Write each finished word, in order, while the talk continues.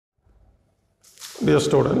Dear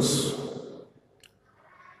students,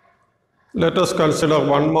 let us consider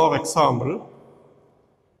one more example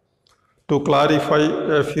to clarify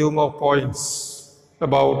a few more points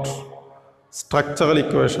about structural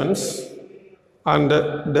equations and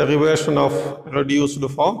derivation of reduced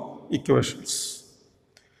form equations.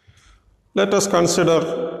 Let us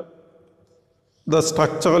consider the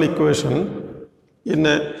structural equation in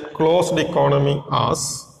a closed economy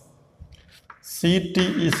as Ct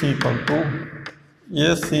is equal to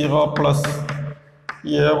A0 plus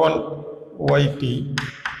A1 yt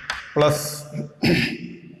plus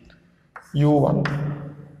U1.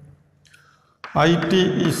 It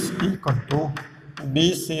is equal to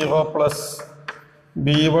B0 plus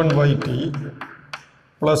B1 yt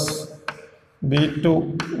plus B2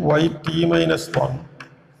 yt minus 1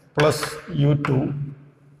 plus U2.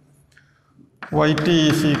 Yt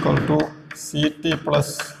is equal to Ct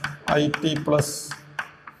plus It plus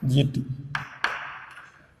Gt.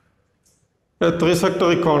 A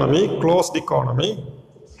three-sector economy, closed economy.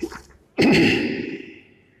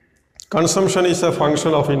 Consumption is a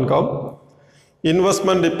function of income.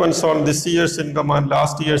 Investment depends on this year's income and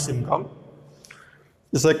last year's income.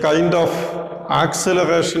 It's a kind of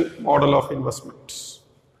acceleration model of investment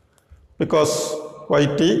because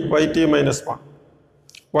yt minus 1.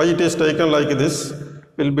 Why it is taken like this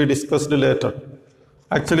will be discussed later.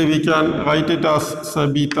 Actually, we can write it as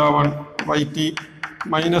beta 1 yt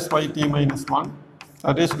minus 1,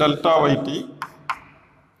 that is delta yt,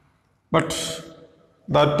 but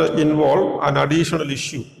that involve an additional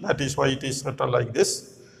issue. That is why it is written like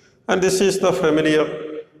this. And this is the familiar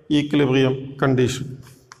equilibrium condition.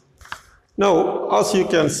 Now, as you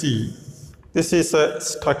can see, this is a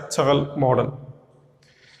structural model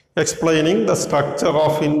explaining the structure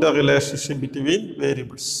of interrelationship between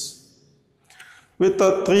variables. With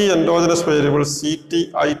the three endogenous variables Ct,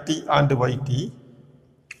 It and Yt,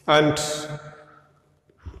 and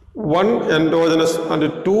one endogenous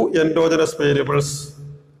and two endogenous variables,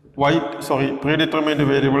 predetermined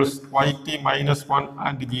variables Yt minus 1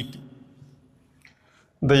 and Gt.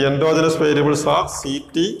 The endogenous variables are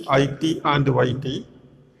Ct, It and Yt.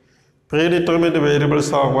 Predetermined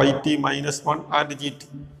variables are Yt minus 1 and Gt,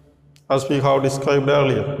 as we have described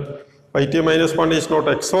earlier. Yt minus 1 is not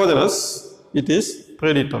exogenous, it is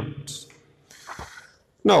predetermined.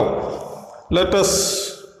 Now, let us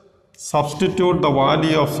substitute the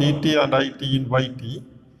value of Ct and It in Yt.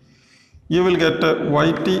 You will get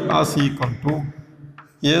Yt as equal to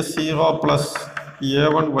A0 plus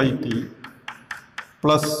A1 Yt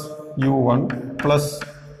plus U1 plus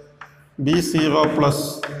B0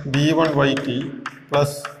 plus B1 Yt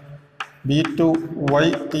plus B2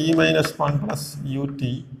 Yt minus 1 plus Ut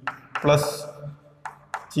plus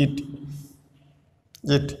Gt.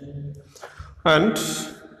 And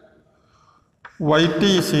Yt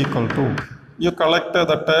is equal to, you collect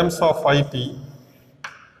the terms of Yt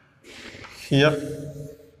here,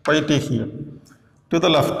 Yt here, to the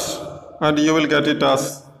left, and you will get it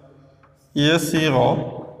as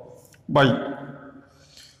A0 by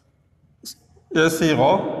A0,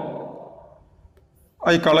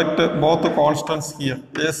 I collect both the constants here,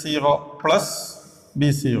 A0 plus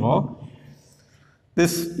B0.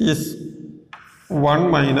 This is 1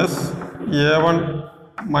 minus A1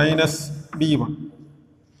 minus B1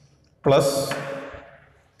 plus,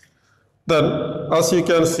 then as you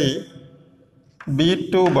can see,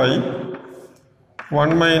 B2 by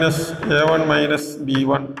 1 minus A1 minus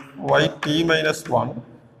B1 Yt minus 1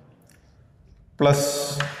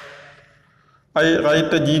 plus, I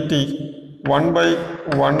write a Gt 1 by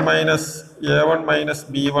 1 minus A1 minus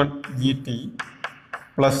B1 Gt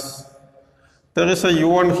plus, there is a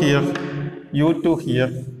U1 here, U2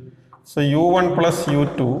 here, so U1 plus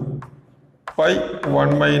U2 by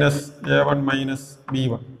 1 minus A1 minus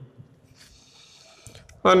B1.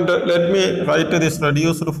 And let me write this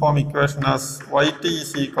reduced form equation as Yt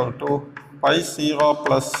is equal to pi 0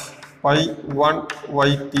 plus pi 1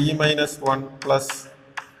 Yt minus 1 plus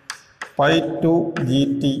pi 2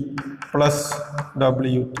 Gt plus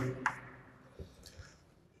Wt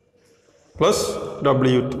plus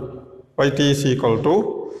Wt. Yt is equal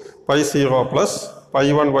to pi 0 plus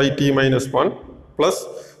pi 1 Yt minus 1 plus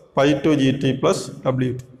pi 2 Gt plus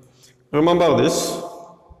Wt. Remember this,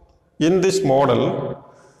 in this model,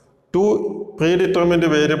 two predetermined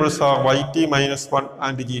variables are Yt minus 1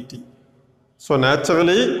 and Gt. So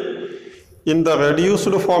naturally, in the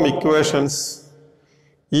reduced form equations,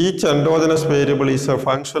 each endogenous variable is a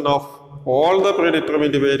function of all the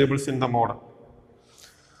predetermined variables in the model.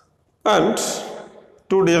 And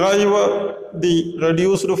to derive the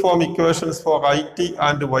reduced form equations for It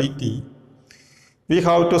and Yt, we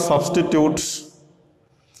have to substitute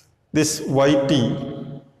this yt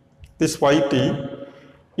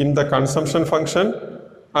in the consumption function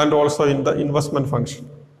and also in the investment function.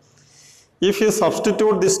 If you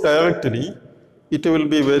substitute this directly, it will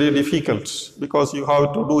be very difficult because you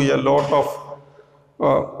have to do a lot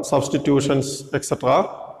of substitutions, etc.,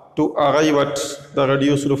 to arrive at the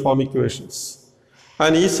reduced form equations.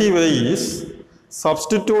 An easy way is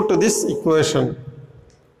substitute this equation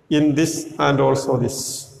in this and also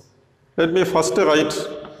this. Let me first write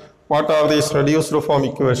what are these reduced form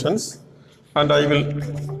equations, and I will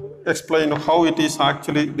explain how it is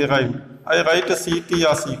actually derived. I write Ct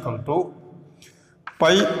as equal to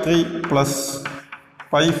pi 3 plus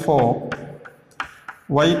pi 4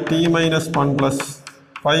 yt minus 1 plus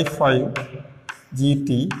pi 5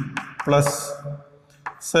 gt plus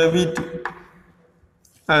cvt,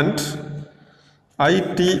 and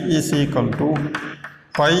it is equal to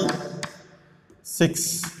pi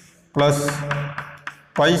 6 plus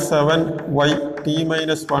pi 7 yt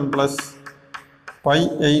minus 1 plus pi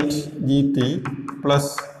 8 gt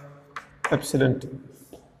plus epsilon t.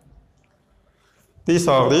 These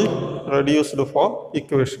are the reduced form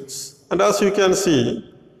equations. And as you can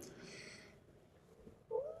see,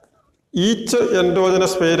 each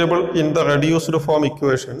endogenous variable in the reduced form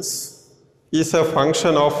equations is a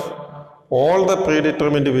function of all the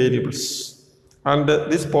predetermined variables. And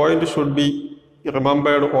this point should be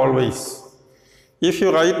remembered always. If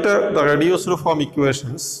you write the reduced form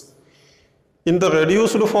equations, in the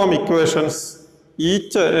reduced form equations,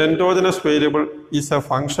 each endogenous variable is a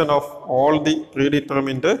function of all the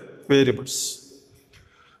predetermined variables.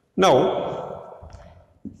 Now,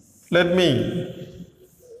 let me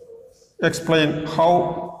explain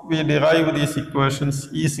how we derive these equations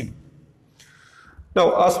easily.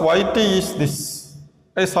 Now, as yt is this,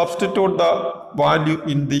 I substitute the value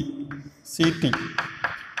in the Ct.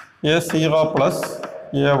 A0 plus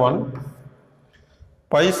A1,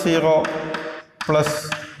 pi 0 plus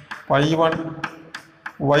pi 1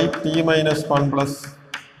 yt minus 1 plus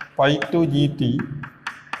pi 2 gt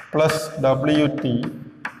plus wt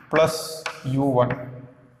plus u1.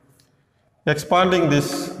 Expanding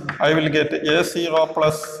this, I will get A0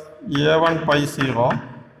 plus A1 pi 0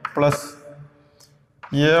 plus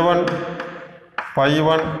A1 pi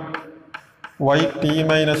 1 yt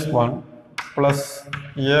minus 1 plus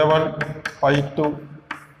A1 pi 2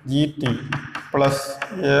 gt plus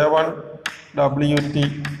A1 wt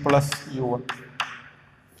plus u1.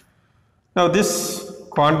 Now this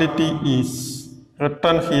quantity is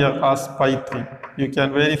written here as pi 3. You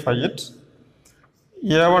can verify it.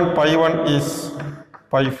 A1 pi 1 is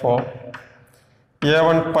pi 4.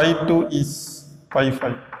 A1 pi 2 is pi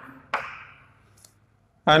 5.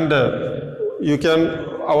 And you can,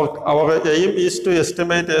 our aim is to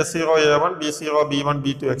estimate A0, A1, B0, B1,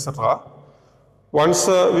 B2, etc. Once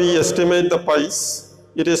we estimate the pi's,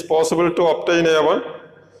 it is possible to obtain A1,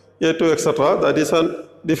 A2, etc. That is a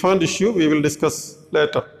different issue we will discuss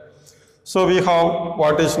later. So we have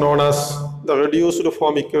what is known as the reduced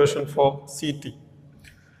form equation for Ct.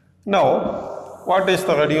 Now, what is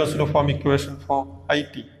the reduced form equation for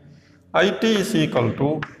It? It is equal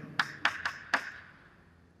to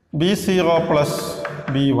B0 plus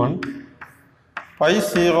B1, pi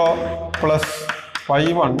 0 plus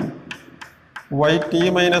pi 1,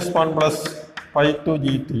 yt minus 1 plus pi 2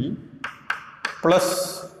 gt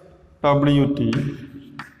plus wt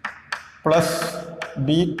plus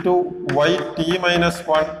b2 yt minus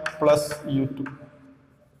 1 plus u2.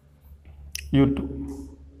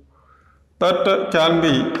 That can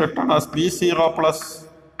be written as b0 plus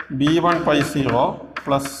b1 pi 0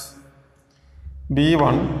 plus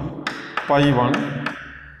b1 pi 1.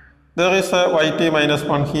 There is a yt minus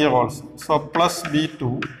 1 here also. So plus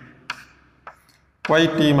b2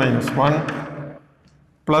 yt minus 1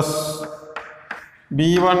 plus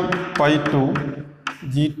b1 pi 2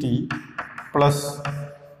 gt plus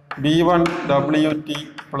b1 wt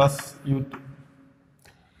plus u2.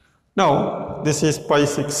 Now this is pi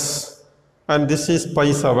 6 and this is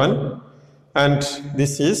pi 7 and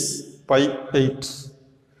this is pi 8.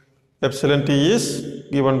 Epsilon t is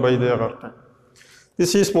given by the error time.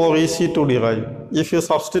 This is more easy to derive. If you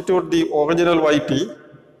substitute the original yt,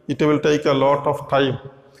 it will take a lot of time.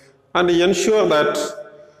 And ensure that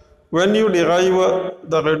when you derive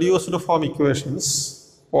the reduced form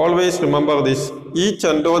equations, always remember this: each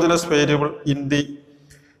endogenous variable in the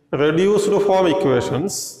reduced form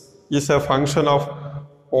equations is a function of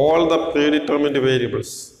all the predetermined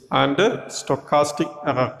variables and stochastic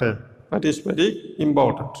error time. That is very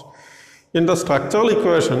important. In the structural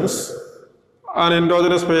equations, an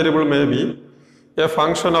endogenous variable may be a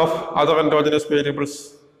function of other endogenous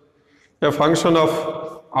variables. a function of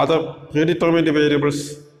other predetermined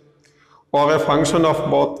variables, or a function of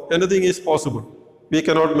both, anything is possible. We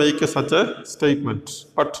cannot make such a statement.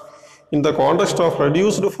 But in the context of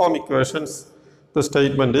reduced form equations, the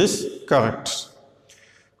statement is correct.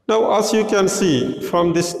 Now, as you can see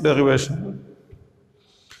from this derivation,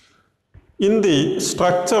 in the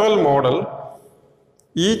structural model,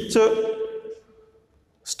 each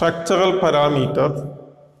structural parameter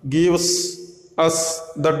gives us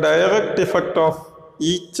the direct effect of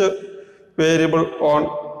each variable on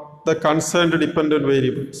the concerned dependent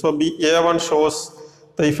variable. So A1 shows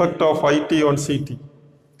the effect of IT on CT,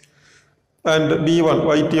 and B1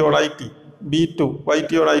 YT on IT, B2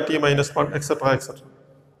 YT on IT minus 1, etc., etc.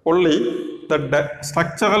 Only the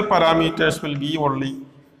structural parameters will give only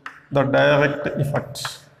the direct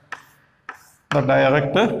effect. On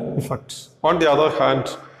the other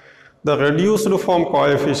hand, the reduced form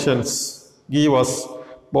coefficients give us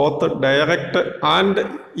both the direct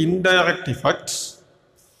and indirect effects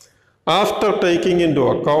after taking into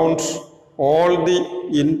account all the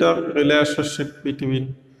interrelationship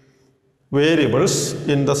between variables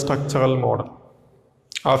in the structural model.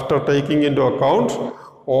 After taking into account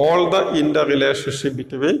all the interrelationship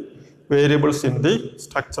between variables in the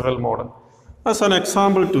structural model. As an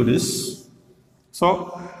example to this,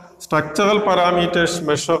 so structural parameters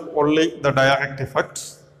measure only the direct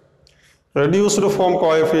effects. Reduced form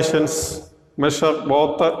coefficients measure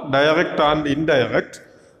both the direct and indirect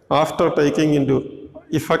after taking into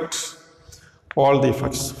effect all the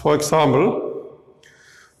effects. For example,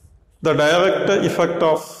 the direct effect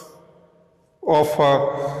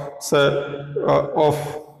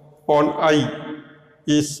on I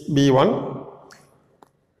is B1,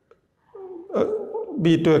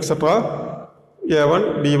 B2, etc.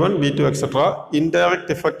 A1, B1, B2, etc. Indirect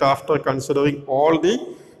effect after considering all the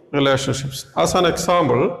relationships. As an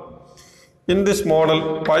example, in this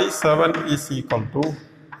model, pi 7 is equal to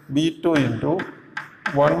B2 into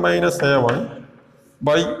 1 minus A1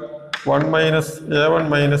 by 1 minus A1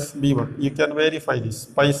 minus B1. You can verify this.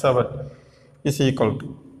 Pi 7 is equal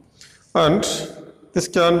to. And this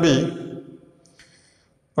can be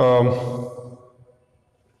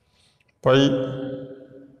pi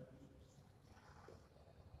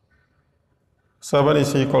 7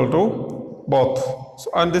 is equal to both. So,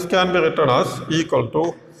 and this can be written as equal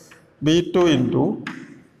to B2 into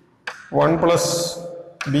 1 plus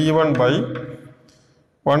B1 by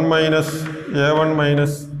 1 minus A1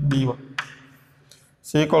 minus B1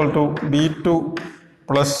 is equal to B2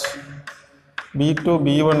 plus B2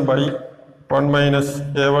 B1 by 1 minus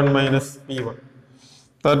A1 minus B1.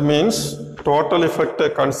 That means total effect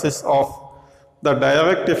consists of the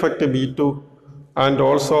direct effect B2 and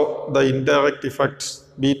also the indirect effects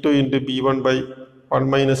B2 into B1 by 1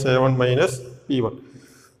 minus A1 minus B1.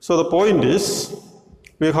 So the point is,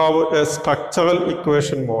 we have a structural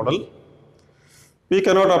equation model. We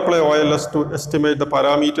cannot apply OLS to estimate the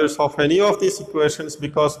parameters of any of these equations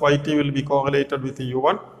because YT will be correlated with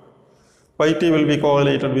U1, YT will be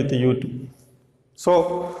correlated with U2.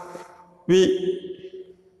 So we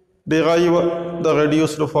derive the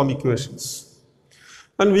reduced form equations.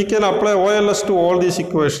 And we can apply OLS to all these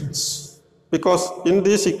equations because in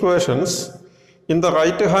these equations, in the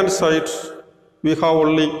right hand side, we have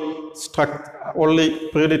only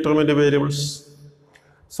predetermined variables.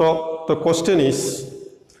 So the question is,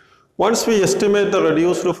 once we estimate the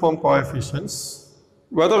reduced form coefficients,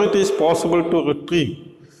 whether it is possible to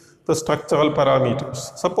retrieve the structural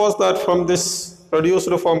parameters. Suppose that from this reduced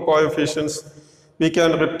form coefficients, we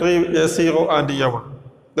can retrieve A0 and A1.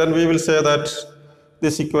 Then we will say that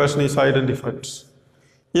this equation is identified.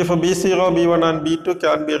 If B0, B1 and B2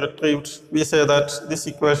 can be retrieved, we say that this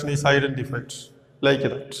equation is identified, like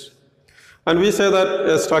that. And we say that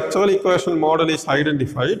a structural equation model is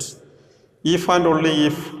identified if and only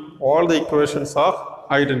if all the equations are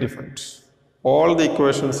identified. All the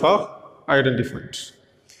equations are identified.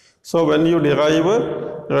 So when you derive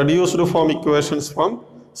reduced form equations from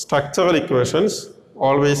structural equations,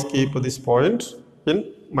 always keep this point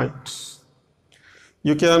in mind.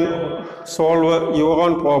 You can solve your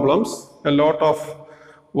own problems. A lot of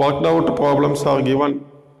worked out problems are given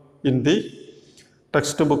in the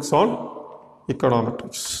textbooks on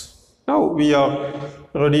econometrics. Now we are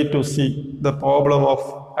ready to see the problem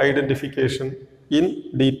of identification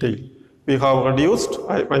in detail. We have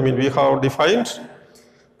we have defined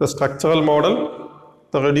the structural model,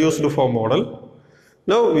 the reduced form model.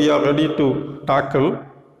 Now we are ready to tackle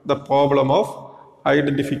the problem of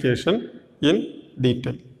identification in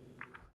detail.